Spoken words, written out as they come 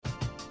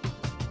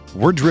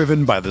We're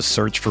driven by the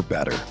search for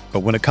better. But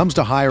when it comes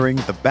to hiring,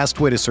 the best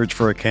way to search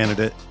for a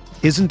candidate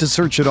isn't to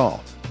search at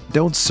all.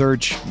 Don't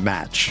search,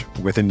 match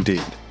with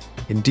Indeed.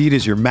 Indeed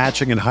is your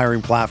matching and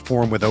hiring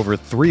platform with over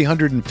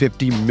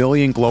 350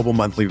 million global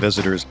monthly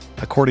visitors,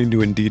 according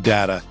to Indeed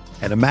data,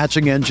 and a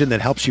matching engine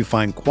that helps you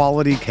find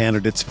quality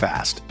candidates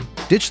fast.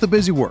 Ditch the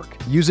busy work.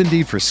 Use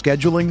Indeed for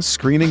scheduling,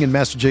 screening, and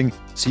messaging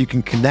so you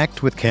can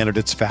connect with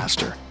candidates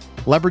faster.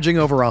 Leveraging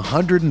over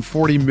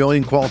 140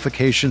 million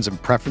qualifications and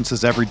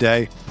preferences every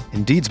day,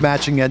 Indeed's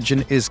matching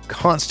engine is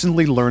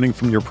constantly learning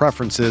from your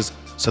preferences,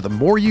 so the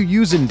more you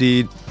use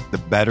Indeed, the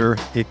better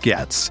it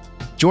gets.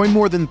 Join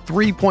more than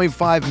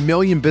 3.5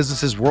 million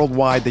businesses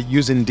worldwide that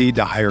use Indeed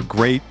to hire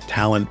great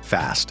talent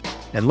fast.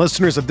 And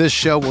listeners of this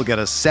show will get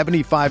a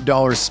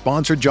 $75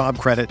 sponsored job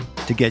credit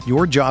to get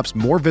your jobs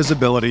more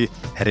visibility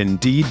at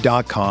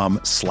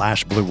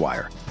Indeed.com/Blue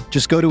Wire.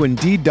 Just go to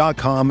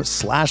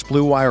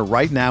Indeed.com/Blue Wire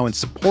right now and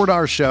support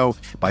our show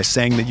by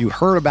saying that you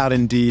heard about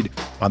Indeed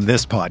on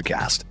this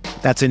podcast.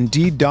 That's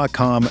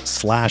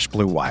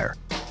Indeed.com/Blue Wire.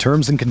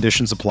 Terms and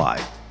conditions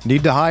apply.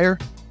 Need to hire?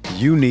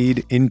 You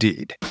need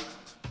Indeed.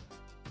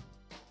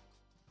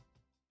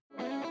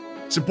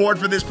 Support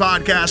for this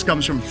podcast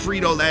comes from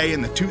Frito-Lay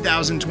and the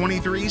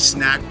 2023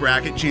 Snack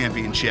Bracket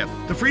Championship.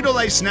 The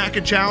Frito-Lay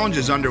Snack-It Challenge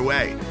is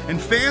underway,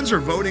 and fans are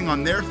voting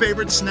on their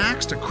favorite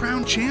snacks to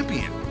crown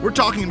champion. We're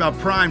talking about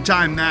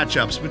prime-time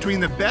matchups between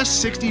the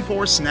best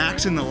 64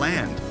 snacks in the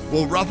land.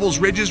 Will Ruffles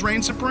Ridges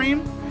reign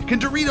supreme? Can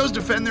Doritos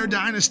defend their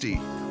dynasty?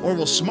 Or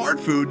will Smart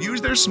Food use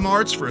their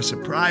smarts for a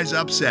surprise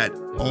upset?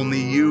 Only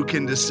you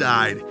can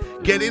decide.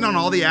 Get in on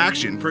all the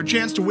action for a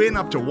chance to win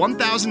up to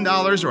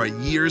 $1,000 or a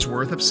year's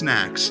worth of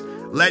snacks.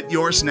 Let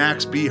your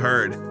snacks be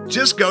heard.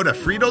 Just go to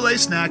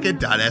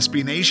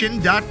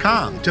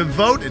fritolaysnacket.sbnation.com to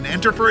vote and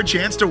enter for a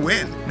chance to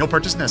win. No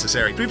purchase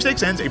necessary.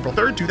 Sweepstakes ends April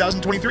 3rd,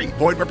 2023.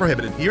 Void where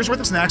prohibited. Year's worth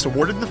of snacks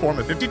awarded in the form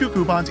of 52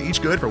 coupons,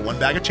 each good for one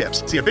bag of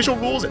chips. See official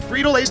rules at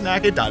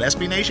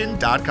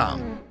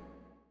fritolaysnacket.sbnation.com.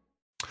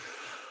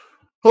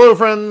 Hello,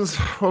 friends.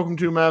 Welcome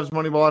to Mavs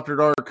Moneyball After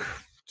Dark.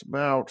 It's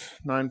about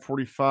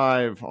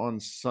 9:45 on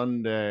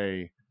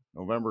Sunday,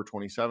 November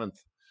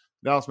 27th.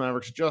 Dallas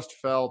Mavericks just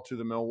fell to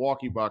the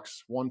Milwaukee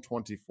Bucks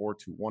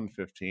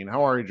 124-115.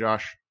 How are you,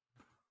 Josh?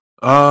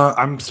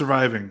 I'm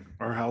surviving.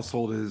 Our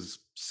household is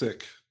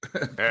sick.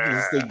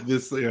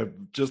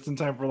 Just in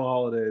time for the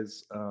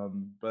holidays.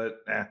 But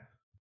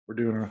we're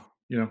doing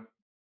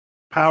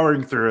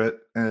powering through it.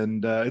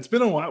 And it's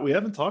been a while. We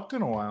haven't talked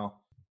in a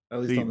while,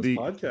 at least on this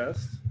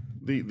podcast.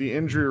 The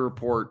injury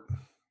report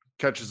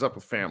catches up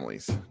with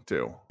families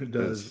too. It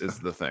does. Is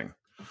the thing.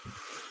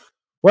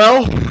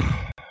 Well,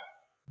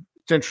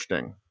 it's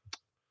interesting.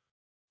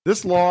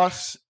 This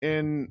loss,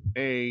 in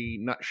a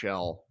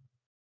nutshell,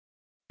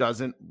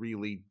 doesn't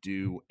really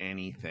do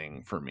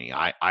anything for me.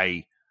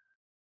 I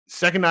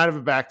second night of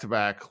a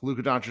back-to-back.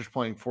 Luka Doncic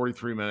playing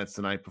 43 minutes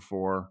the night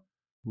before,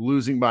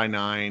 losing by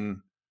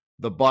 9.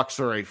 The Bucks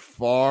are a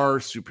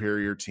far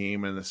superior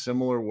team in a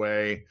similar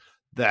way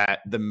that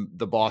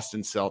the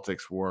Boston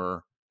Celtics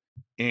were.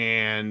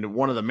 And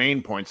one of the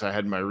main points I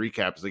had in my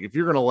recap is, like, if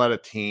you're going to let a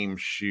team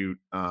shoot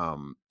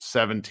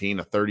 17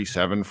 of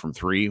 37 from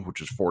 3,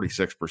 which is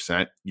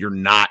 46%, you're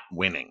not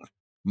winning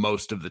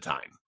most of the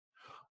time.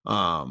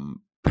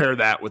 Pair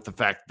that with the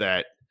fact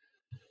that,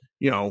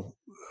 the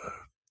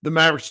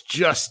Mavericks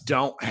just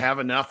don't have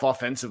enough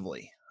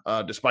offensively,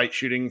 despite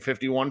shooting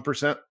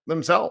 51%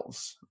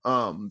 themselves.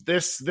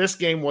 This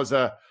game was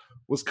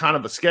kind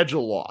of a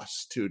schedule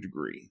loss to a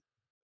degree.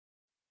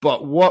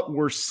 But what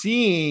we're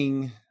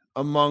seeing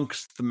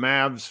amongst the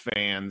Mavs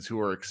fans who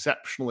are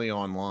exceptionally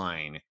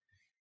online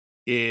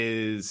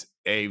is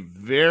a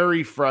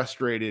very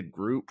frustrated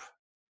group.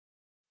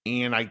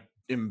 And I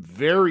am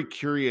very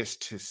curious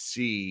to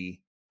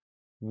see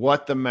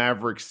what the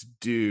Mavericks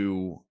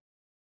do,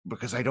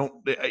 because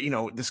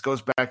this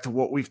goes back to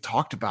what we've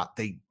talked about.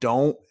 They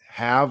don't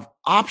have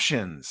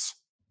options.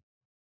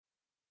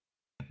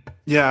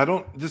 Yeah, I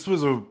don't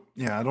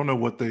know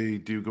what they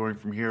do going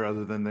from here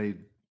other than they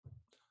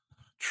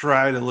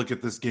try to look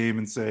at this game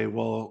and say,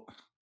 well,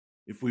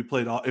 if they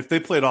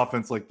played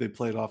offense like they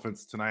played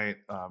offense tonight,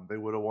 they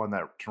would have won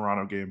that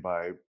Toronto game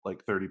by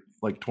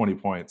 20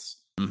 points.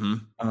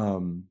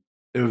 Mm-hmm.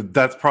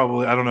 That's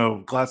probably, I don't know,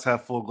 glass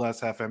half full, glass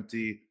half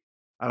empty.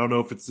 I don't know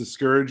if it's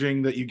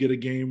discouraging that you get a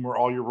game where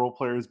all your role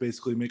players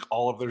basically make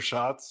all of their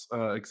shots,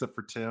 except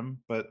for Tim.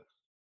 But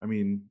I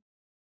mean,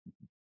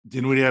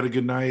 Dinwiddie had a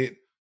good night.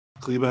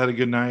 Kleba had a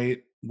good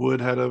night.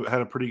 Wood had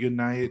a pretty good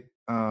night.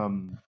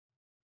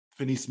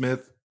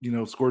 Finney-Smith,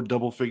 scored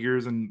double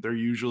figures, and they're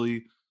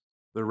usually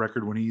their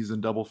record when he's in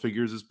double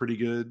figures is pretty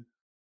good.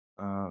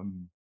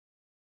 They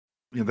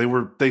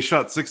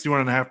shot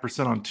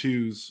 61.5% on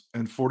twos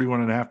and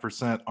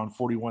 41.5% on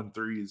 41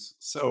 threes.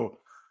 So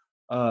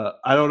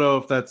I don't know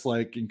if that's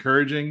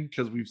encouraging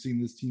because we've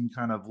seen this team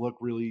kind of look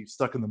really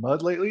stuck in the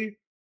mud lately,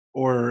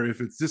 or if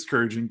it's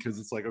discouraging because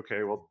it's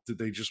okay, well, did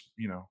they just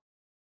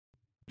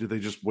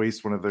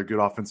waste one of their good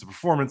offensive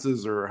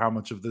performances, or how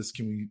much of this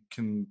can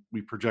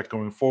we project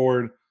going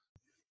forward?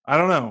 I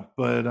don't know,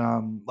 but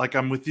like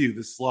I'm with you.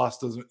 This loss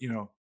doesn't,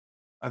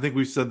 I think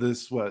we said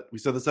this. We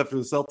said this after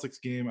the Celtics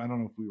game. I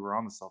don't know if we were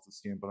on the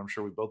Celtics game, but I'm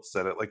sure we both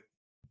said it. Like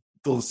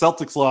the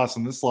Celtics loss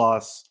and this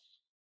loss,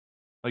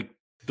 like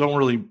don't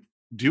really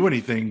do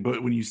anything.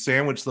 But when you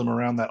sandwich them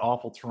around that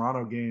awful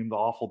Toronto game, the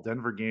awful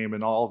Denver game,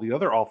 and all the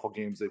other awful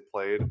games they've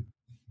played,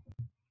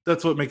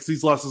 that's what makes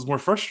these losses more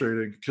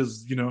frustrating.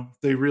 Because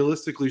they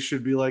realistically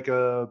should be like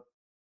a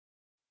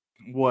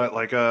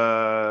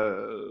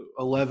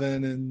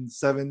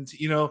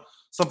 11-17,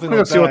 something I'm like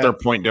gonna see what that. their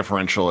point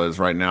differential is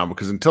right now,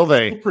 because until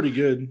Still pretty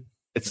good.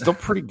 it's still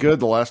pretty good.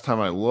 The last time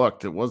I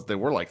looked, they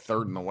were like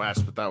third in the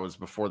West, but that was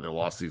before they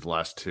lost these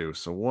last two.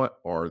 So what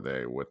are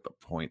they with the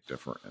point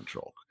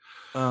differential?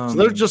 So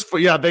they're just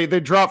they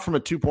dropped from a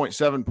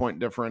 2.7 point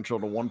differential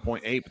to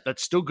 1.8, but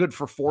that's still good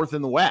for fourth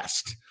in the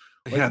West.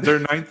 Like, they're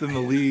ninth in the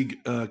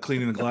league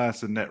cleaning the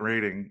glass and net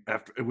rating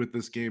with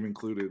this game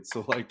included.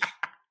 So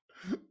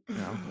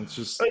it's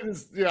just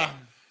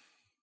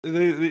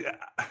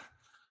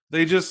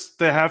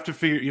they have to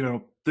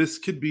figure. This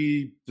could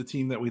be the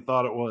team that we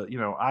thought it was.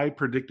 I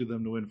predicted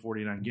them to win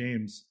 49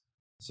 games,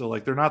 so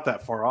they're not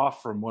that far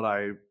off from what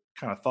I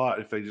kind of thought.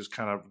 If they just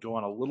kind of go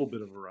on a little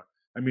bit of a run,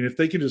 if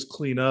they can just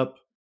clean up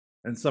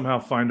and somehow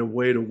find a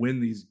way to win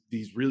these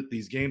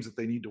games that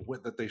they need to win,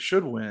 that they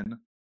should win.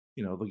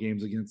 The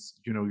games against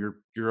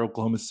your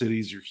Oklahoma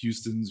Cities, your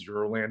Houstons, your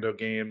Orlando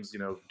games.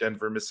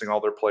 Denver missing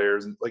all their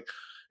players, and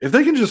if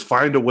they can just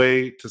find a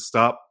way to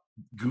stop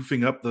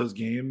goofing up those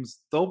games,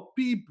 they'll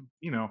be,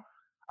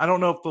 I don't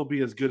know if they'll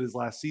be as good as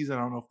last season. I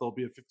don't know if they'll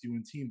be a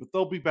 50-win team, but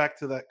they'll be back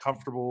to that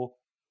comfortable,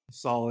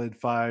 solid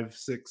 5,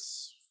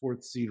 6,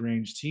 4th seed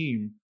range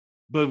team.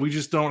 But we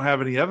just don't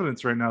have any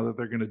evidence right now that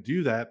they're going to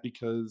do that,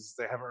 because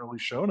they haven't really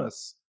shown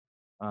us.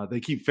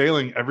 They keep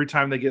failing every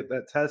time they get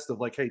that test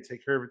of hey,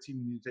 take care of a team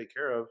you need to take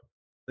care of.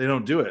 They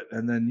don't do it.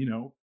 And then,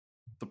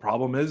 the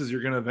problem is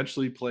you're going to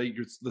eventually play.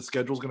 The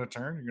schedule's going to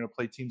turn. You're going to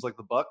play teams like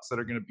the Bucks that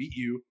are going to beat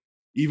you,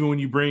 even when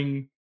you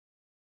bring.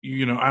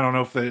 I don't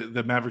know if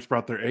the Mavericks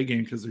brought their A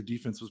game because their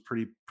defense was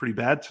pretty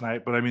bad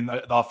tonight. But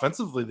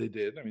offensively they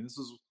did. This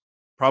was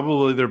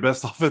probably their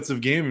best offensive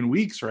game in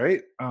weeks,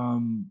 right?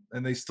 And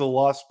they still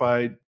lost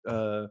by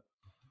 9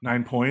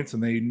 points,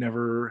 and they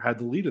never had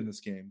the lead in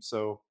this game.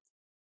 So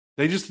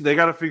they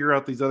got to figure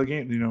out these other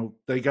games.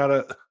 They got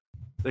to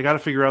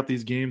figure out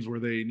these games where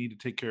they need to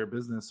take care of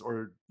business,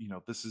 or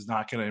this is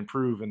not going to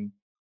improve. And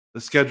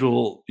the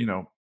schedule,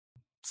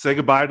 say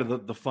goodbye to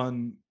the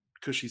fun,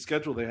 cushy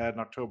schedule they had in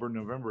October and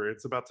November.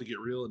 It's about to get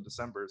real in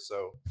December.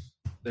 So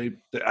they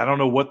I don't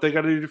know what they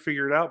got to do to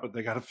figure it out, but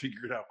they got to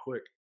figure it out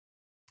quick.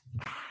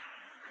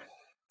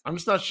 I'm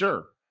just not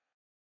sure.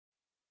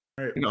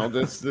 Right.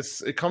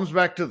 This it comes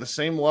back to the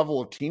same level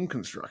of team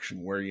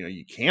construction where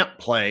you can't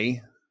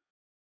play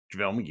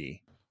JaVale McGee.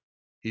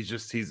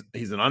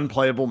 He's an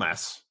unplayable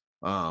mess.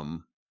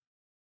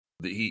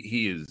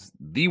 He is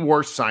the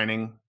worst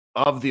signing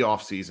of the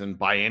offseason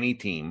by any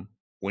team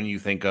when you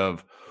think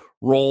of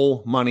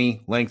role,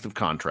 money, length of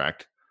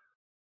contract.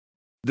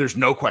 There's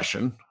no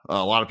question.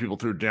 A lot of people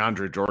threw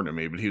DeAndre Jordan at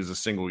me, but he was a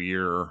single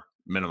year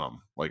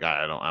minimum.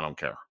 I don't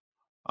care.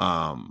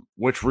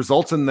 Which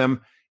results in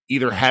them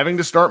either having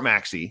to start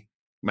Maxi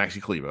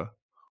Kleber,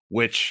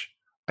 which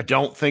I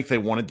don't think they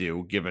want to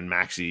do given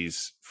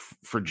Maxi's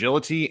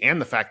fragility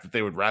and the fact that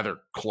they would rather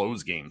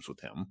close games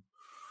with him.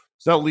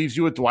 So that leaves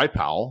you with Dwight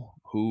Powell,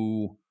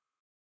 who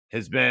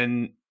has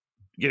been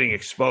getting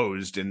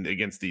exposed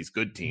against these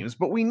good teams,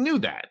 but we knew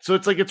that. So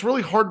it's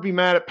really hard to be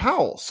mad at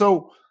Powell.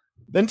 So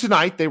then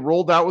tonight they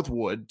rolled out with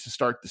Wood to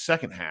start the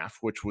second half,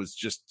 which was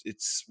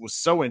was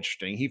so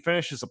interesting. He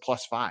finishes a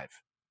 +5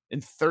 in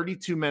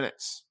 32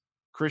 minutes.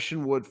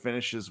 Christian Wood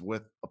finishes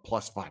with a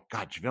 +5.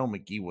 God, JaVale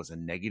McGee was a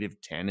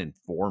 -10 in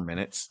 4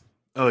 minutes.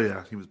 Oh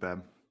yeah, he was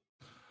bad.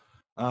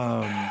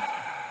 But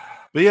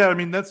yeah,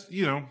 that's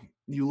you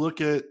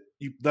look at.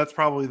 That's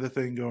probably the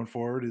thing going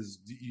forward is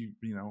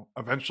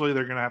eventually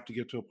they're going to have to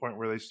get to a point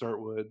where they start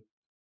Wood,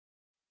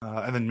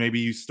 and then maybe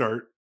you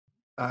start.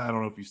 I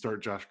don't know if you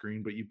start Josh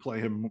Green, but you play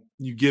him.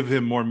 You give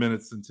him more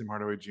minutes than Tim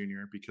Hardaway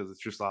Jr. because it's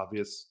just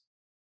obvious.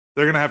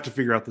 They're going to have to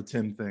figure out the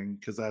Tim thing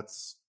because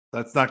that's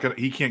not going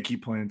to. He can't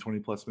keep playing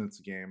 20+ minutes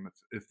a game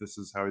if this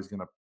is how he's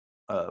going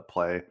to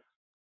play.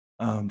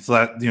 So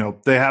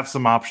that they have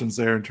some options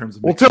there in terms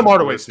of. Well, Tim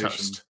Hardaway's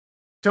toast.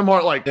 Tim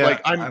Hardaway,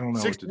 I don't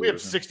know. We have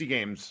 60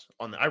 games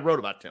on. I wrote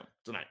about Tim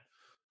tonight.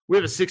 We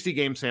have a 60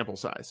 game sample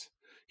size.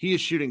 He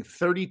is shooting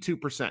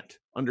 32%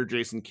 under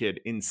Jason Kidd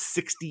in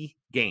 60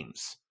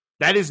 games.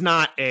 That is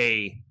not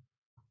I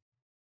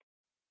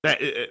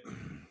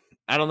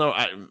don't know.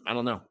 I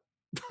don't know.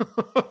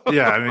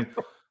 Yeah,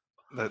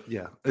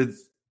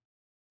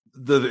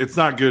 it's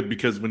not good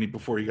because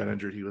before he got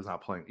injured, he was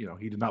not playing.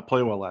 He did not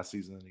play well last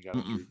season, and he got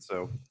injured.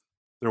 So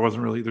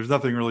there's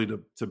nothing really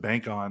to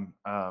bank on.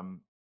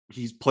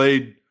 He's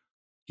played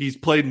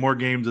more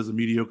games as a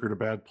mediocre to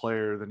bad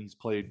player than he's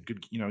played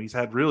good. He's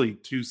had really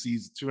 2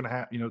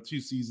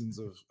 seasons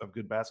of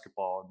good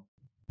basketball, and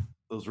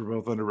those were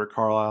both under Rick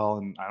Carlisle.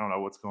 And I don't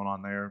know what's going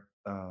on there.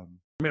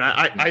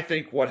 I mean, I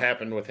think what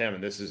happened with him,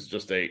 and this is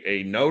just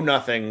a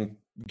know-nothing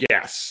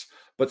guess,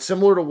 but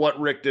similar to what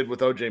Rick did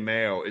with OJ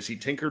Mayo, is he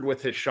tinkered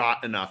with his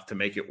shot enough to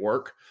make it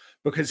work,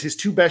 because his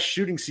two best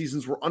shooting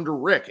seasons were under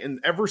Rick, and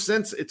ever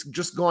since it's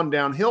just gone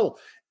downhill.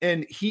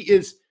 And he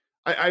is,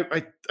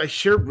 I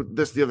shared with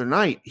this the other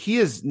night, he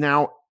is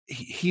now,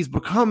 he's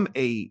become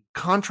a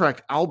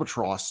contract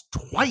albatross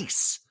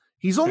twice.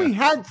 He's only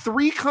had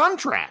 3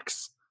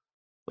 contracts.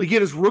 Like, he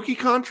had his rookie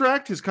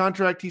contract, his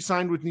contract he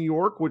signed with New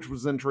York, which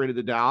was then traded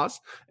to Dallas,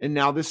 and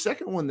now this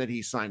second one that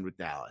he signed with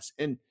Dallas.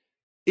 And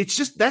it's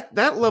just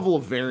that level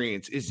of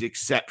variance is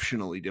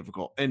exceptionally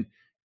difficult. And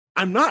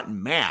I'm not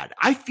mad.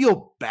 I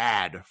feel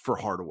bad for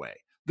Hardaway.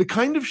 The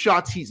kind of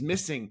shots he's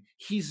missing,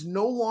 he's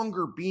no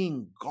longer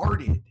being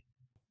guarded.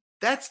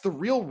 That's the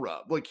real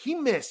rub. Like, he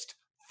missed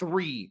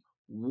 3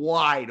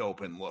 wide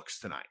open looks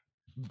tonight,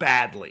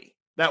 badly.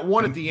 That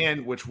one at the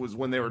end, which was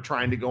when they were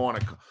trying to go on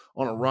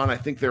a run, I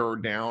think they were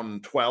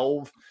down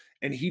 12,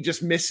 and he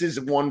just misses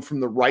one from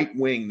the right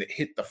wing that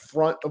hit the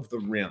front of the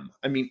rim.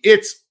 I mean,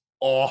 it's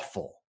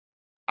awful.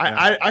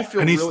 I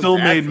feel, and he really still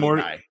made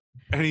more.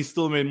 And he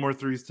still made more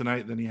threes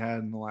tonight than he had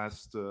in the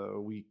last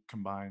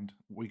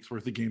week's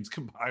worth of games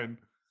combined.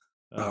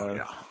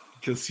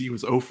 Because he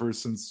was 0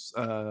 since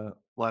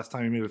last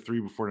time he made a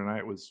 3 before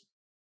tonight was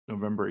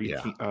November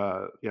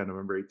 18th.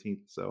 November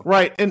 18th. So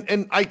right,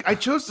 and I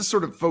chose to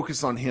sort of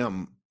focus on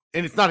him,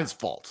 and it's not his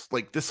fault.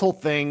 Like, this whole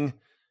thing,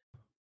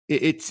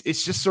 it's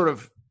just sort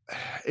of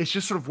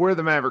where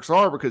the Mavericks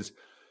are, because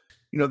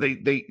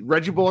they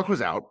Reggie Bullock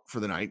was out for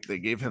the night. They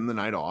gave him the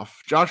night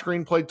off. Josh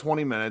Green played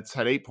 20 minutes,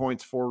 had 8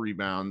 points, 4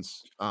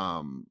 rebounds.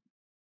 I'm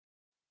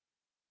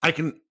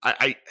to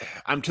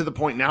the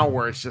point now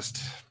where it's just,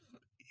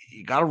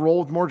 you got to roll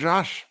with more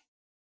Josh.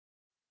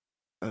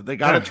 They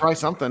got to try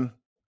something.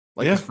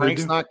 Like,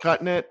 Frank's not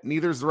cutting it.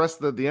 Neither's the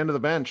rest of the end of the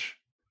bench.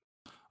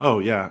 Oh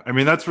yeah, I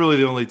mean, that's really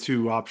the only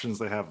 2 options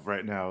they have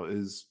right now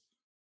is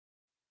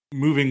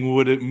moving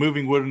Wood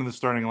into the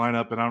starting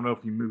lineup. And I don't know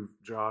if you move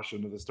Josh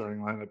into the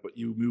starting lineup, but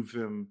you move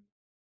him,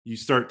 you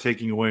start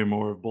taking away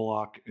more of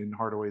Bullock and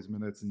Hardaway's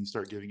minutes, and you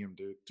start giving him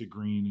to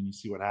Green, and you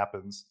see what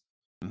happens.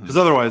 Because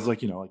otherwise,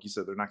 like you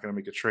said, they're not going to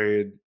make a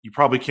trade. You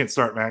probably can't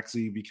start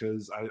Maxey,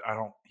 because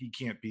he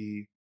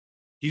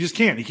just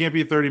can't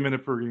be a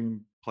 30-minute per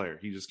game player.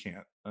 He just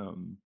can't.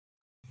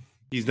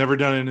 He's never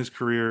done it in his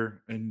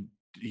career, and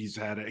he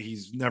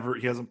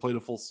hasn't played a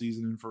full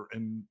season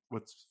in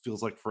what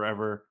feels like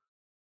forever.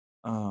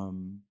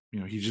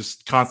 He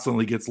just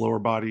constantly gets lower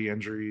body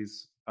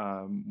injuries.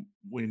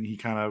 When he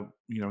kind of,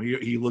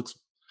 he looks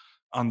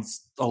on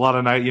a lot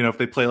of night, if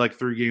they play like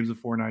 3 games in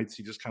 4 nights,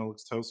 he just kind of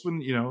looks toast.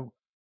 When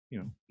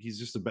he's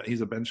just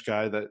he's a bench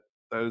guy that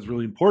is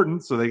really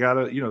important. So they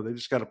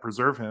just gotta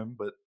preserve him.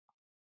 But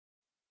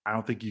I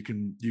don't think you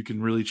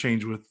can really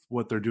change with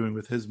what they're doing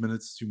with his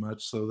minutes too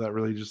much. So that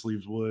really just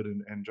leaves Wood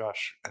and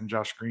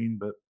Josh Green.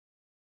 But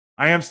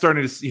I am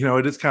starting to see,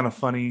 it is kind of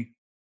funny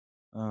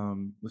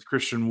with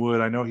Christian Wood.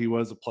 I know he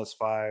was a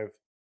 +5,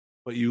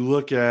 but you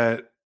look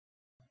at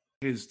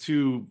his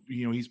 2,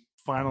 he's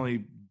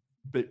finally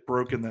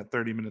broken that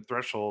 30-minute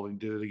threshold, and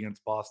did it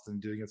against Boston,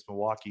 did it against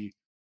Milwaukee.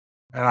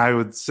 And I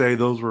would say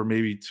those were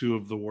maybe 2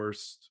 of the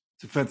worst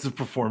defensive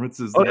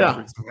performances the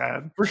Mavericks have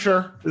had. For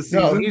sure.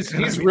 No,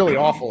 he's really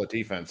awful at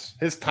defense.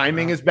 His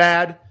timing is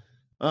bad.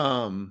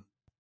 The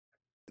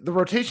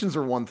rotations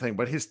are one thing,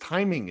 but his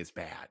timing is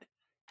bad.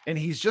 And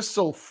he's just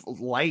so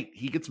light.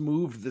 He gets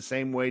moved the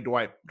same way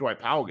Dwight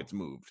Powell gets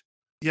moved.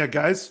 Yeah,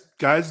 guys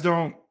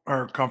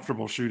are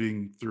comfortable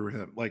shooting through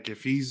him. Like,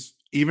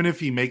 even if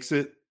he makes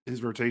it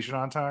his rotation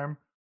on time,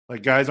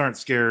 like, guys aren't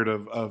scared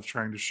of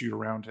trying to shoot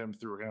around him,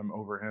 through him,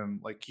 over him.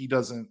 Like, he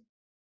doesn't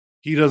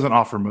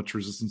offer much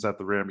resistance at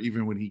the rim,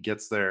 even when he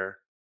gets there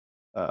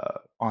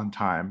on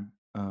time.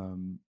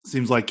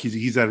 Seems like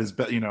he's at his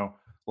best. A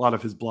lot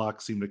of his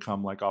blocks seem to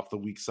come like off the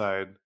weak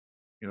side.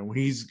 When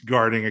he's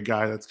guarding a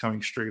guy that's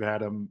coming straight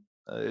at him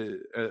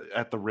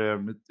at the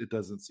rim, it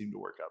doesn't seem to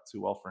work out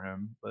too well for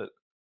him. But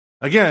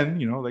again,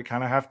 they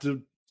kind of have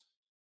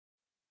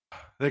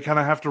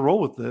to roll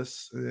with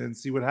this and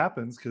see what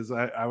happens, because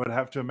I would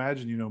have to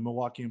imagine,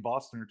 Milwaukee and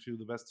Boston are 2 of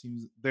the best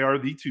teams. They are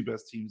the 2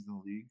 best teams in the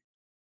league.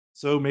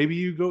 So maybe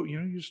you go,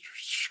 you just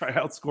try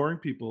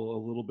outscoring people a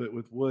little bit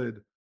with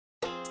Wood.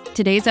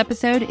 Today's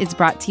episode is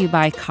brought to you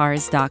by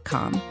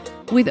Cars.com.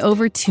 With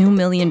over 2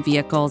 million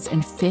vehicles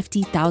and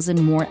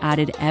 50,000 more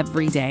added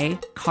every day,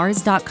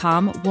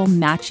 Cars.com will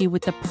match you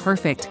with the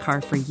perfect car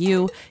for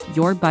you,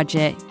 your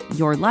budget,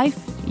 your life,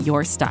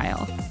 your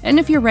style. And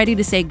if you're ready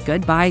to say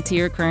goodbye to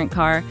your current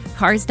car,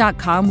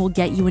 Cars.com will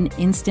get you an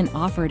instant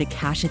offer to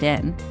cash it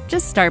in.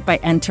 Just start by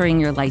entering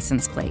your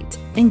license plate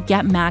and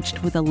get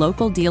matched with a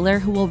local dealer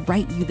who will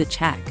write you the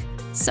check.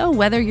 So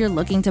whether you're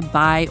looking to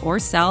buy or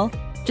sell,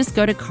 just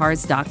go to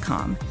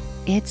Cars.com.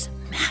 It's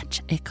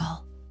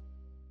magical.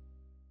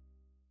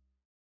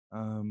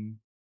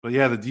 But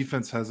yeah, the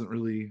defense hasn't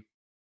really.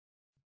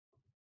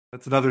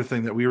 That's another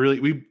thing that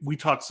we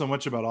talk so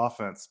much about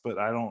offense, but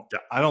I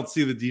don't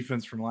see the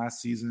defense from last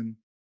season.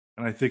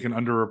 And I think an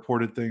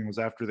underreported thing was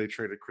after they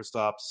traded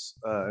Kristaps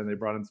and they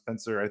brought in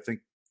Spencer, I think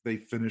they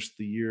finished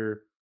the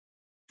year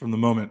from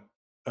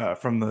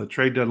the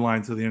trade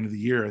deadline to the end of the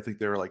year. I think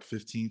they were like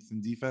 15th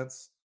in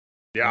defense.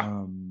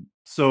 Yeah.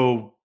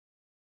 So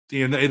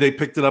and they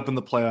picked it up in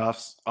the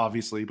playoffs,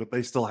 obviously, but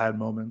they still had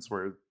moments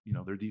where, you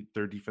know,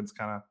 their defense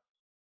kind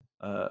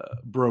of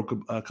broke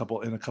a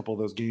couple of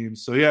those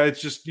games. So yeah,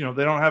 it's just, you know,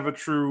 they don't have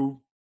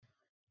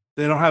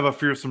a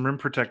fearsome rim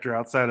protector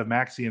outside of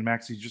Maxey, and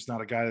Maxey's just not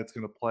a guy that's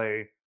going to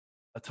play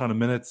a ton of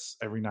minutes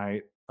every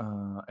night.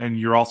 And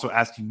you're also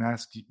asking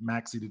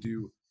Maxey to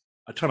do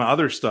a ton of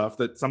other stuff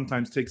that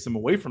sometimes takes him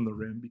away from the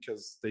rim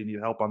because they need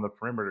help on the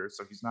perimeter.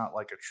 So he's not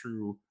like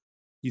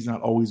he's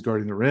not always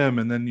guarding the rim.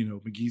 And then, you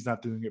know, McGee's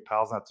not doing it,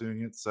 Powell's not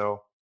doing it.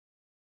 So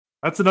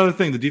that's another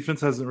thing. The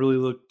defense hasn't really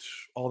looked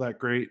all that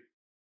great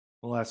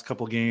the last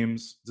couple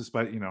games,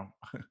 despite, you know,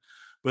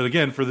 but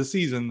again, for the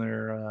season,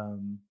 they're,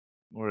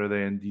 what are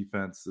they in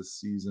defense this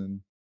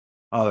season?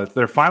 Oh,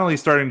 they're finally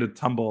starting to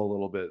tumble a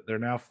little bit. They're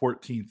now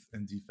 14th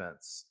in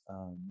defense,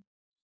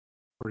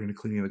 according to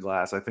Cleaning the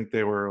Glass. I think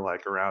they were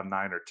like around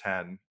 9 or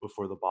 10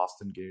 before the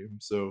Boston game.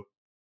 So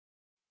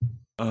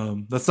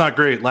that's not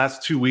great.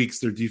 Last 2 weeks,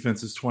 their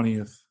defense is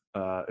 20th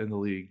in the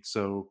league.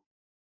 So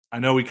I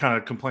know we kind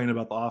of complain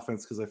about the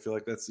offense because I feel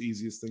like that's the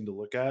easiest thing to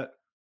look at.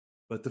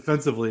 But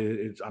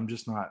defensively, I'm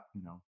just not,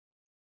 you know.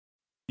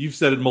 You've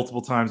said it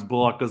multiple times.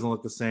 Bullock doesn't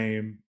look the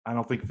same. I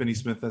don't think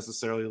Finney-Smith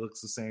necessarily looks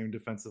the same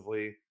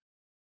defensively.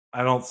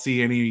 I don't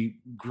see any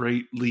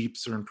great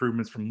leaps or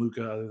improvements from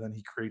Luka other than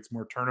he creates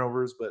more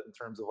turnovers. But in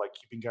terms of like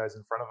keeping guys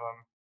in front of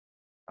him,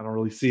 I don't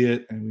really see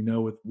it. And we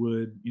know with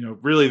Wood, you know,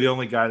 really the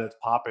only guy that's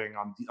popping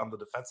on the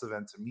defensive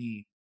end to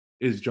me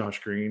is Josh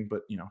Green.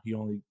 But, you know, he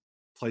only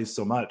plays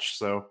so much.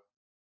 So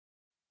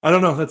I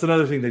don't know. That's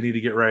another thing they need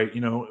to get right.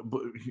 You know,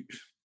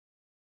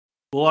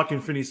 Bullock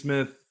and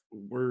Finney-Smith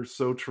were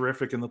so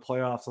terrific in the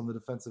playoffs on the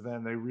defensive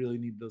end. They really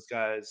need those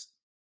guys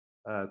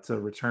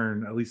to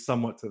return at least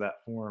somewhat to that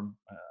form,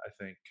 I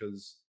think,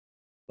 because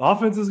the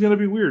offense is going to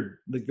be weird.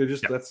 Like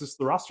that's just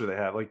the roster they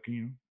have. Like,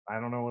 you know, I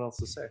don't know what else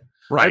to say.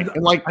 Right.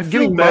 And like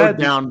getting mowed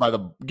down by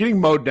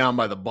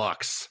the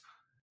Bucks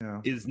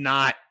is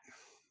not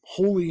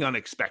wholly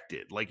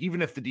unexpected. Like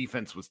even if the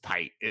defense was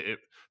tight,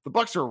 the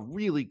Bucks are a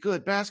really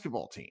good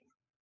basketball team.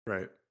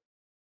 Right.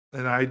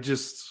 And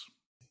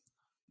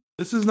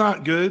this is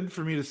not good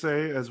for me to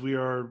say as we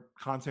are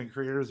content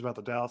creators about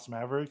the Dallas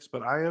Mavericks,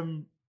 but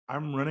I'm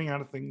running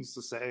out of things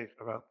to say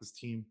about this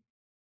team.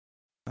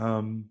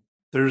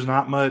 There's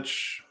not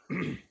much,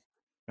 and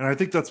I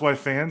think that's why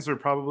fans are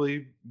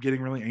probably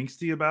getting really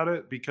angsty about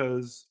it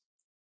because,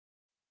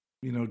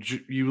 you know,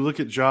 you look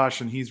at Josh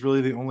and he's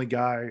really the only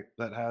guy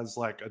that has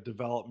like a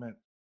development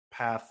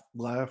path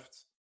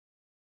left.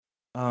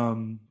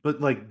 But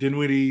like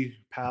Dinwiddie,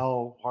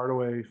 Powell,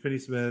 Hardaway,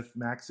 Finney-Smith,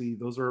 Maxey,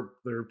 those are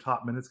their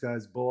top minutes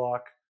guys.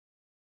 Bullock,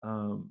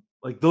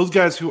 like those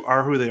guys who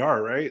they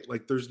are, right?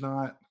 Like they're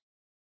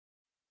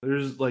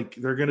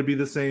going to be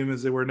the same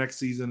as they were next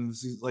season.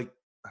 Like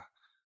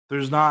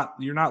you're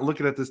not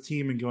looking at this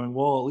team and going,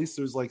 well, at least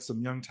there's like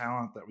some young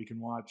talent that we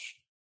can watch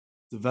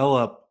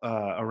develop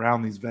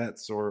around these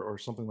vets or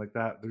something like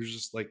that. There's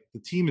just like the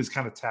team is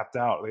kind of tapped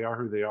out. They are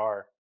who they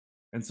are.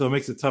 And so it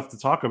makes it tough to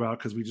talk about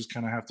because we just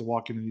kind of have to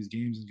walk into these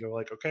games and go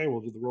like, okay,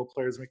 well, did the role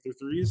players make their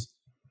threes?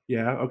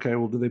 Yeah. Okay.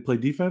 Well, did they play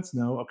defense?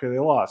 No. Okay. They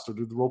lost. Or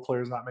did the role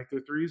players not make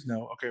their threes?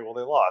 No. Okay. Well,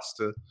 they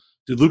lost.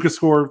 Did Luka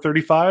score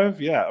 35?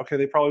 Yeah. Okay.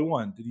 They probably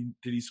won.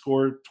 Did he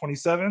score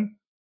 27?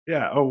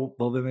 Yeah. Oh,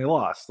 well, then they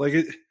lost. Like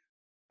it.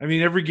 I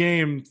mean, every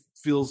game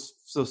feels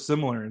so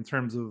similar in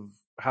terms of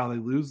how they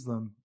lose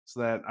them.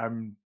 So that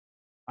I'm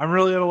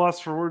really at a loss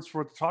for words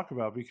for what to talk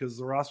about because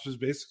the roster's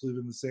basically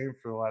been the same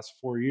for the last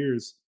 4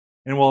 years.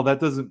 And while that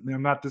doesn't,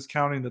 I'm not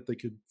discounting that they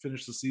could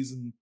finish the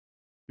season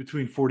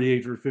between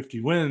 48 or 50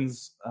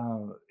 wins.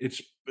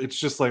 It's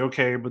just like,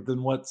 okay, but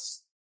then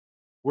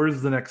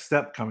where's the next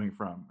step coming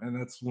from? And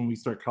that's when we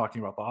start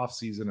talking about the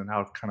offseason and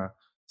how kind of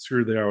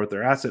screwed they are with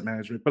their asset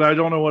management. But I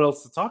don't know what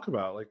else to talk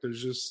about. Like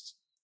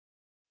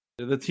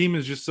the team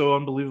is just so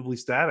unbelievably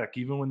static.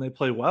 Even when they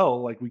play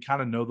well, like we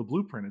kind of know the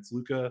blueprint. It's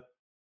Luka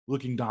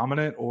looking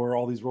dominant or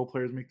all these role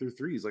players make their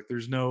threes. Like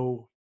there's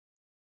no,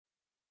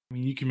 I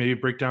mean, you can maybe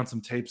break down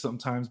some tape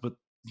sometimes, but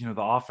you know,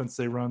 the offense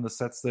they run, the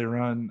sets they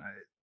run,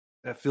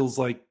 that feels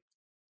like,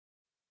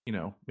 you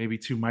know, maybe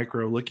too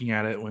micro looking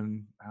at it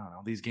when, I don't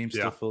know, these games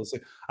still feel the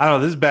same. I don't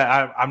know, this is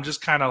bad. I'm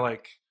just kind of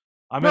like,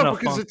 I'm in a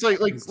because funk it's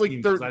like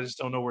I just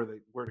don't know where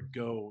to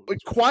go. Like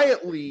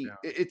quietly,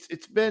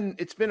 it's been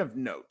of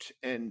note,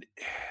 and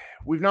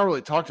we've not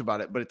really talked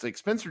about it, but it's like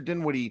Spencer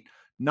Dinwiddie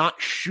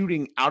not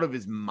shooting out of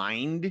his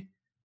mind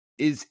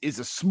is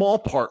a small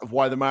part of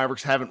why the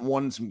Mavericks haven't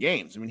won some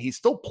games. I mean, he's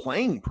still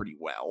playing pretty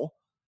well,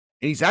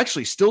 and he's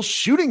actually still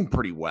shooting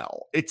pretty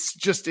well. It's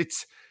just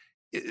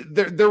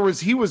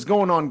he was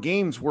going on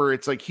games where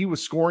it's like he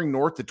was scoring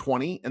north of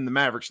 20, and the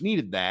Mavericks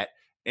needed that.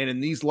 And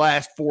in these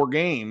last 4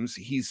 games,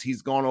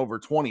 he's gone over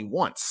 20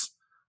 once.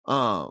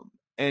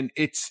 And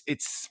it's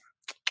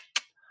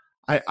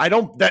I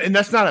don't that, and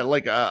that's not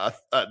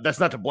that's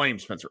not to blame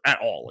Spencer at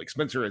all. Like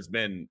Spencer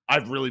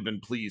I've really been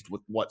pleased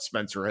with what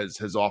Spencer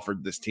has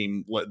offered this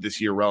team this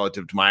year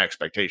relative to my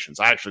expectations.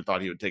 I actually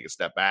thought he would take a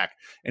step back,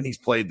 and he's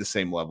played the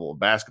same level of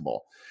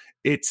basketball.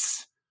 They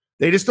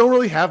just don't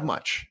really have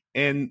much,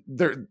 and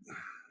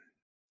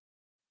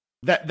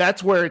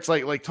that's where it's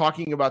like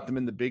talking about them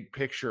in the big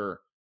picture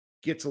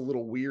gets a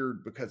little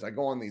weird, because I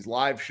go on these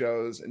live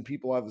shows and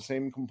people have the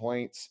same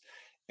complaints.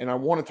 And I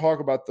want to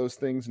talk about those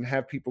things and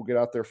have people get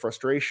out their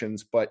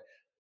frustrations. But,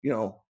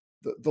 the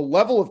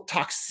level of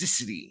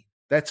toxicity,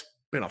 that's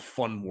been a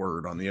fun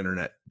word on the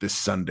internet this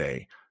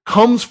Sunday,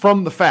 comes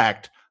from the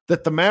fact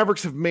that the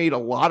Mavericks have made a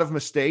lot of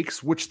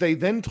mistakes, which they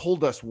then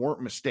told us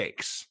weren't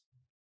mistakes.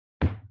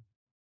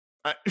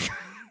 I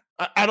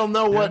don't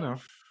know what. Yeah,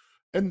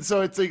 and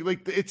so it's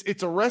like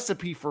it's a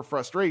recipe for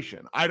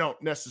frustration. I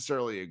don't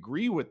necessarily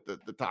agree with the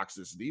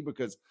toxicity,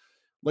 because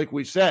like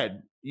we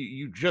said,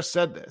 you just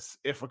said this.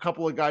 If a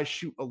couple of guys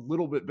shoot a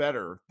little bit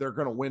better, they're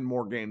going to win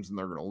more games than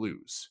they're going to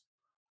lose.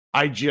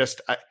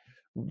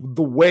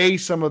 The way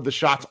some of the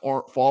shots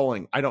aren't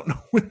falling, I don't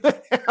know when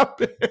that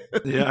happens.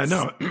 Yeah, I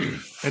know.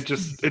 It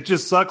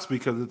just sucks,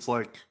 because it's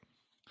like,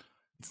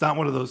 it's not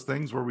one of those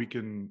things where we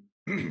can,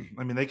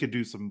 I mean, they could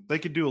do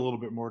a little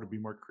bit more to be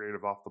more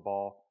creative off the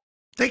ball.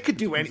 They could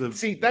do anything.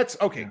 See, that's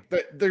okay. Yeah.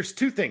 There's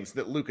two things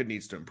that Luka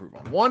needs to improve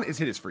on. One is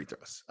hit his free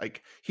throws.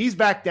 Like, he's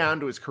back down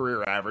to his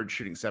career average,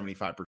 shooting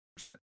 75%.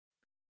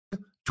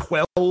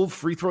 12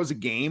 free throws a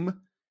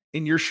game,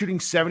 and you're shooting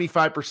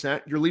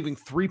 75%. You're leaving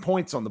 3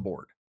 points on the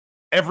board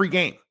every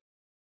game.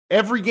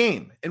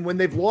 And when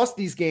they've lost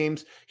these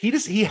games,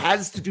 he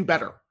has to do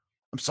better.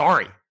 I'm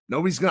sorry.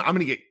 I'm going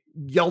to get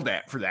yelled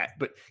at for that,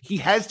 but he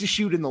has to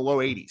shoot in the low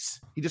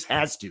 80s. He just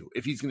has to,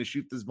 if he's going to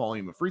shoot this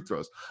volume of free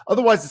throws.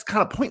 Otherwise, it's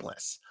kind of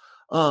pointless.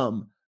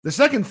 The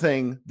second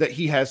thing that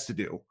he has to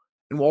do,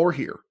 and while we're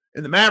here,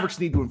 and the Mavericks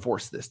need to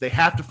enforce this, they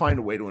have to find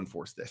a way to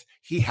enforce this.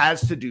 He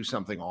has to do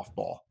something off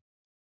ball.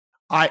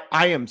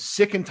 I am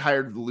sick and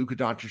tired of the Luka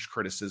Doncic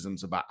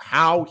criticisms about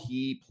how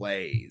he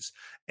plays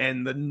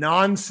and the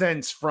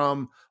nonsense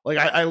from, like,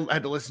 I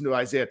had to listen to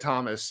Isaiah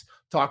Thomas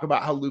talk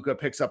about how Luka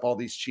picks up all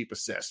these cheap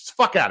assists.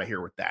 Fuck out of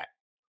here with that.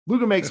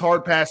 Luka makes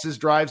hard passes,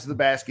 drives to the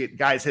basket,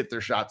 guys hit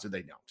their shots or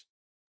they don't.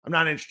 I'm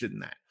not interested in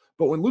that.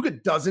 But when Luka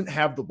doesn't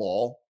have the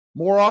ball,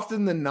 more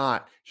often than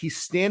not, he's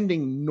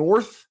standing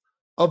north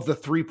of the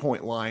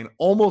 3-point line,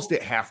 almost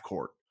at half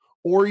court,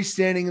 or he's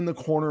standing in the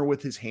corner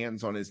with his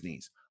hands on his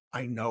knees.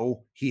 I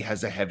know he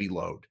has a heavy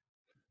load,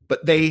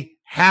 but they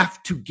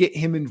have to get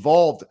him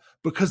involved,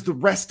 because the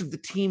rest of the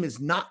team is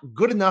not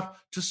good enough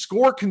to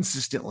score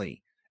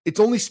consistently. It's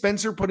only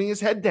Spencer putting his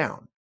head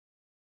down.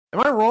 Am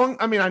I wrong?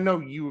 I mean, I know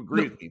you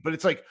agree with me, but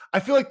it's like, I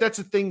feel like that's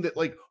a thing that,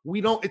 like,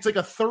 it's like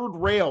a third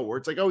rail where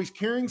it's like, oh, he's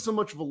carrying so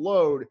much of a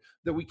load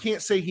that we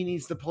can't say he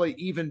needs to play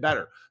even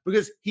better,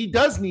 because he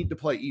does need to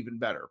play even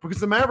better, because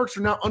the Mavericks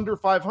are now under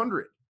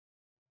 500.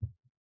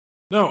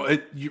 No,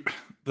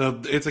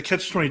 it's a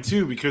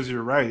catch-22, because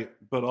you're right.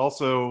 But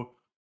also,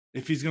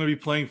 if he's going to be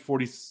playing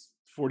 40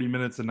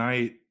 minutes a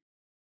night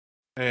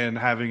and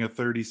having a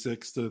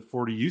 36 to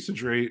 40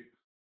 usage rate,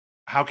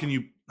 how can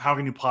you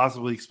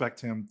possibly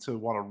expect him to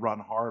want to run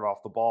hard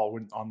off the ball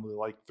when on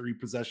the 3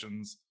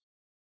 possessions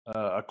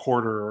a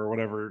quarter or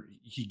whatever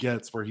he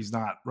gets where he's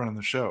not running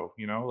the show?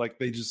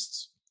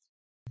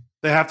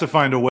 They have to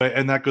find a way,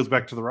 and that goes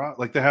back to the rock.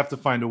 Like, they have to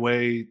find a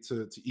way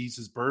to ease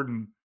his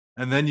burden.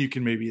 And then you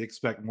can maybe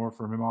expect more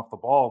from him off the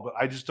ball. But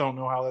I just don't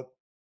know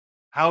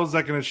how is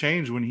that going to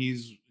change when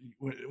he's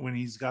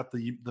got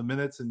the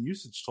minutes and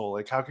usage toll?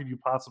 Like, how could you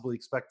possibly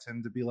expect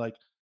him to be like,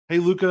 hey,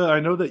 Luka, I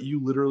know that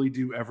you literally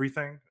do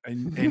everything,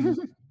 and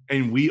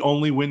and we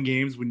only win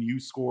games when you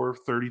score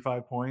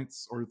 35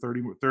 points or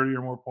 30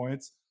 or more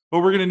points. But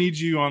we're going to need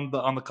you on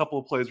the couple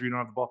of plays where you don't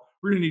have the ball.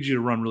 We're going to need you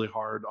to run really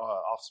hard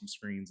off some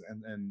screens,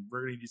 and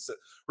we're going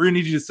to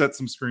need you to set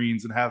some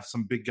screens and have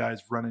some big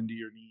guys run into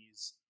your knees.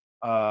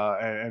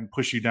 And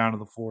push you down to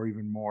the floor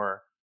even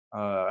more.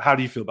 How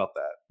do you feel about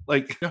that?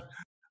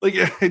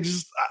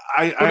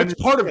 It's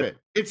part of it.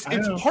 It's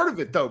part of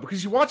it, though,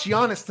 because you watch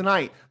Giannis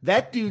tonight.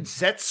 That dude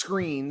sets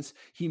screens,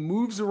 he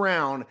moves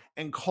around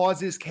and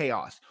causes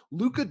chaos.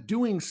 Luka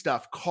doing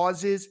stuff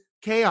causes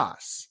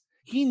chaos.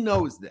 He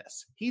knows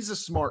this. He's a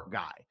smart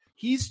guy.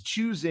 He's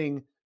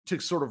choosing to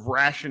sort of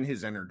ration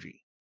his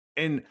energy,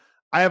 and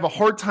I have a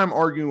hard time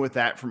arguing with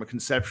that from a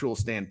conceptual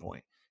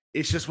standpoint.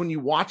 It's just when you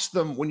watch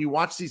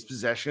these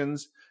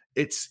possessions,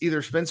 it's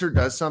either Spencer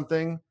does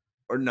something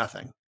or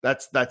nothing.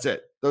 That's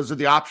it. Those are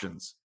the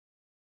options.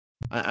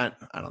 I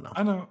don't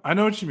know. I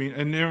know what you mean.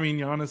 And I mean,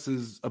 Giannis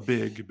is a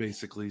big,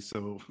 basically,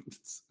 so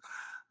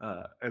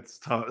it's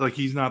tough. Like,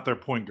 he's not their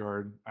point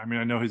guard. I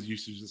mean, I know his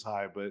usage is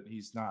high, but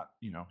he's not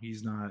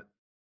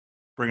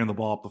bringing the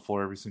ball up the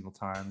floor every single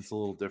time. It's a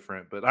little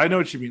different. But I know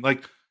what you mean.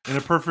 Like, in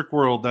a perfect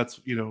world, that's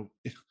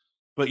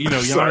but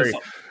Giannis. Sorry.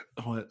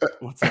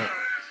 What's that?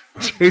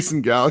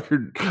 Jason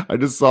Gallagher, I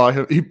just saw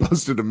him. He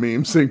posted a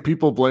meme saying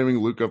people blaming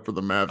Luka for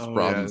the Mavs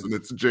problems, and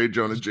it's J.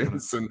 Jonah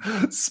Jameson.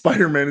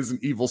 Spider-Man is an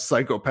evil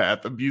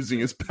psychopath abusing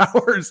his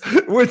powers.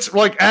 Which,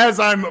 like, as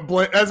I'm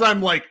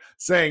like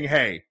saying,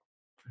 hey,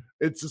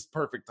 it's just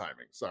perfect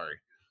timing. Sorry.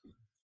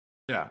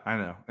 Yeah, I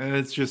know, and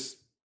it's just.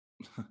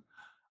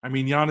 I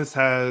mean, Giannis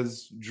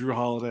has Drew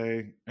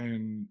Holiday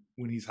and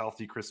when he's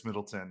healthy, Chris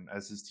Middleton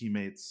as his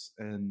teammates,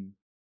 and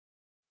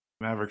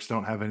Mavericks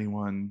don't have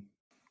anyone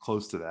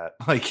close to that.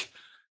 Like,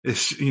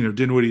 it's,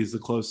 Dinwiddie is the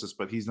closest,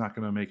 but he's not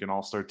going to make an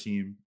all-star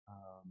team.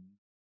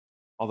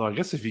 Although I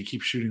guess if he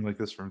keeps shooting like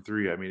this from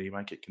three, I mean, he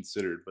might get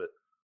considered. But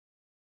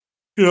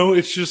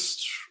it's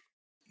just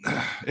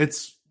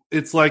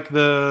it's like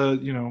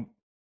the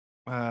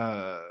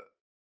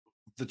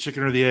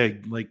chicken or the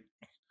egg. Like,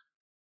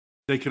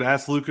 they could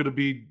ask Luka to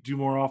do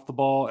more off the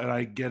ball, and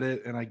I get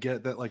it, and I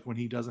get that, like, when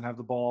he doesn't have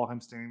the ball, him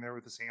standing there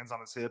with his hands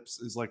on his hips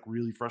is like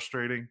really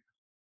frustrating.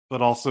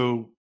 But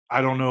also,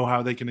 I don't know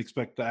how they can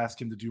expect to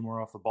ask him to do more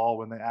off the ball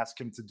when they ask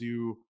him to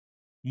do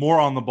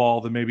more on the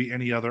ball than maybe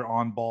any other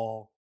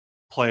on-ball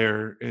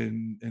player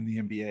in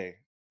the NBA.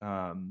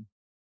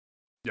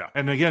 Yeah,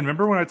 and again,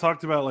 remember when I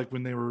talked about, like,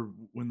 when they were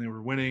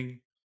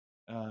winning.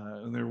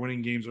 And they were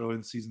winning games early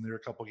in the season. There were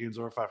a couple games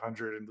over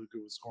 500, and Luka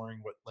was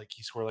scoring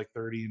he scored like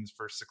 30 in his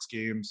first 6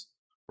 games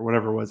or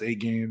whatever it was, 8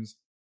 games.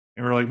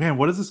 And we're like, man,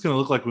 what is this going to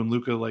look like when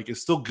Luka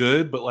is still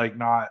good, but like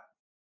not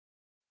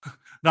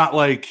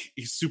like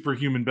he's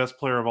superhuman best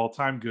player of all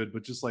time good,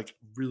 but just like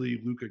really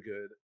Luka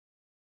good.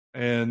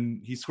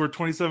 And he scored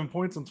 27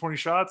 points on 20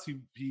 shots.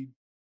 He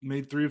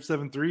made 3 of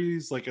 7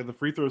 threes. Like, and the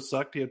free throws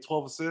sucked. He had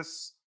 12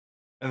 assists,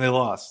 and they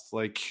lost.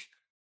 Like,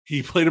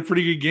 he played a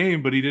pretty good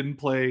game, but he didn't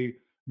play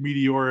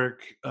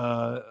meteoric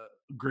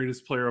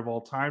greatest player of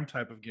all time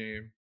type of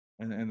game,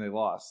 and they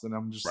lost. And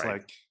I'm just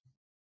like,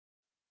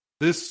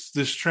 this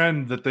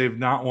trend that they've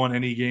not won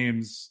any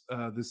games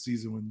this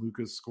season when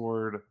Luka's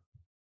scored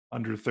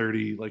under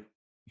 30, like,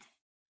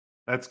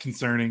 that's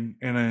concerning.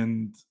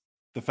 And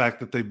the fact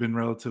that they've been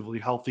relatively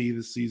healthy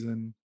this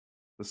season,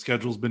 the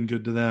schedule's been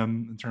good to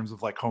them in terms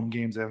of like home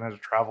games. They haven't had to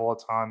travel a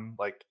ton.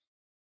 Like,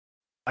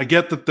 I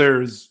get that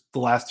there's the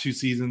last 2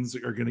 seasons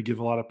are going to give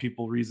a lot of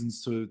people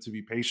reasons to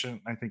be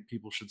patient. I think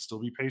people should still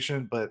be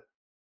patient, but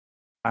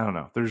I don't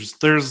know. There's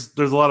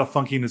a lot of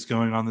funkiness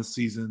going on this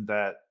season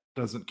that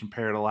doesn't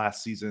compare to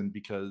last season,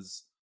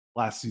 because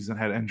last season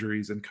had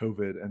injuries and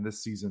COVID, and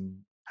this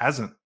season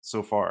hasn't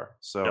so far.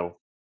 So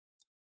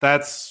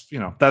that's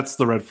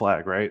the red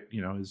flag, right?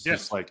 It's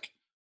just like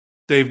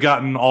they've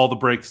gotten all the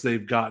breaks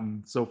they've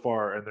gotten so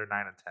far, and they're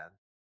 9 and 10.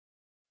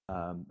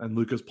 And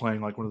Luka's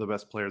playing like one of the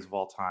best players of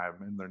all time,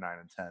 and they're 9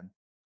 and 10.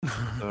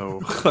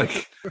 So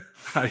like,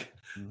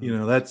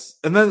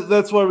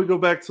 that's why we go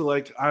back to,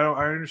 like, I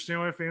understand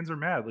why fans are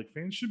mad. Like,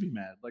 fans should be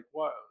mad. Like,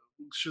 what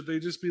should they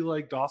just be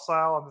like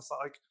docile on this?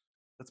 Like,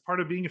 that's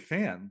part of being a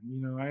fan.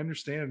 I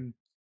understand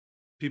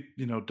people.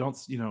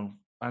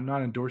 I'm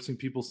not endorsing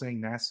people saying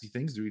nasty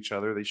things to each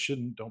other. They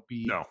shouldn't. Don't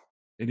be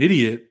an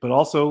idiot. But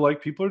also,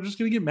 like, people are just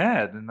gonna get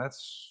mad, and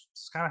that's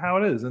kind of how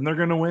it is. And they're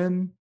gonna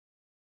win,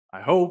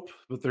 I hope,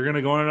 but they're going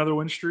to go on another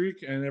win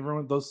streak, and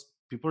those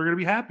people are going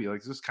to be happy.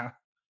 Like, it's kind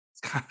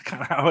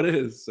of how it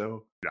is.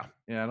 So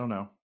yeah, I don't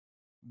know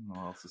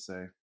what else to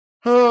say.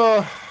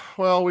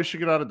 Well, we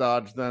should get out of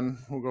Dodge then.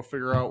 We'll go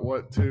figure out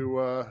what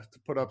to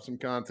put up some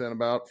content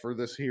about for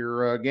this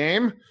here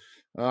game.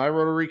 I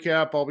wrote a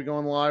recap. I'll be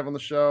going live on the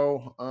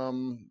show.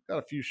 Got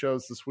a few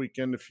shows this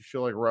weekend if you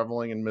feel like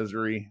reveling in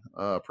misery.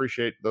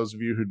 Appreciate those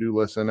of you who do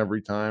listen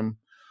every time.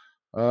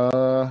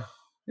 Yeah,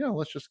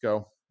 let's just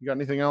go. You got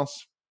anything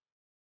else?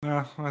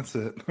 No, that's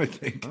it, I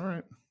think. All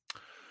right.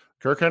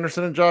 Kirk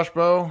Henderson and Josh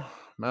Bowe,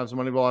 Mavs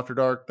Moneyball After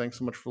Dark. Thanks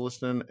so much for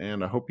listening,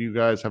 and I hope you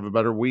guys have a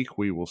better week.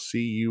 We will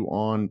see you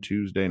on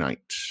Tuesday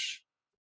night.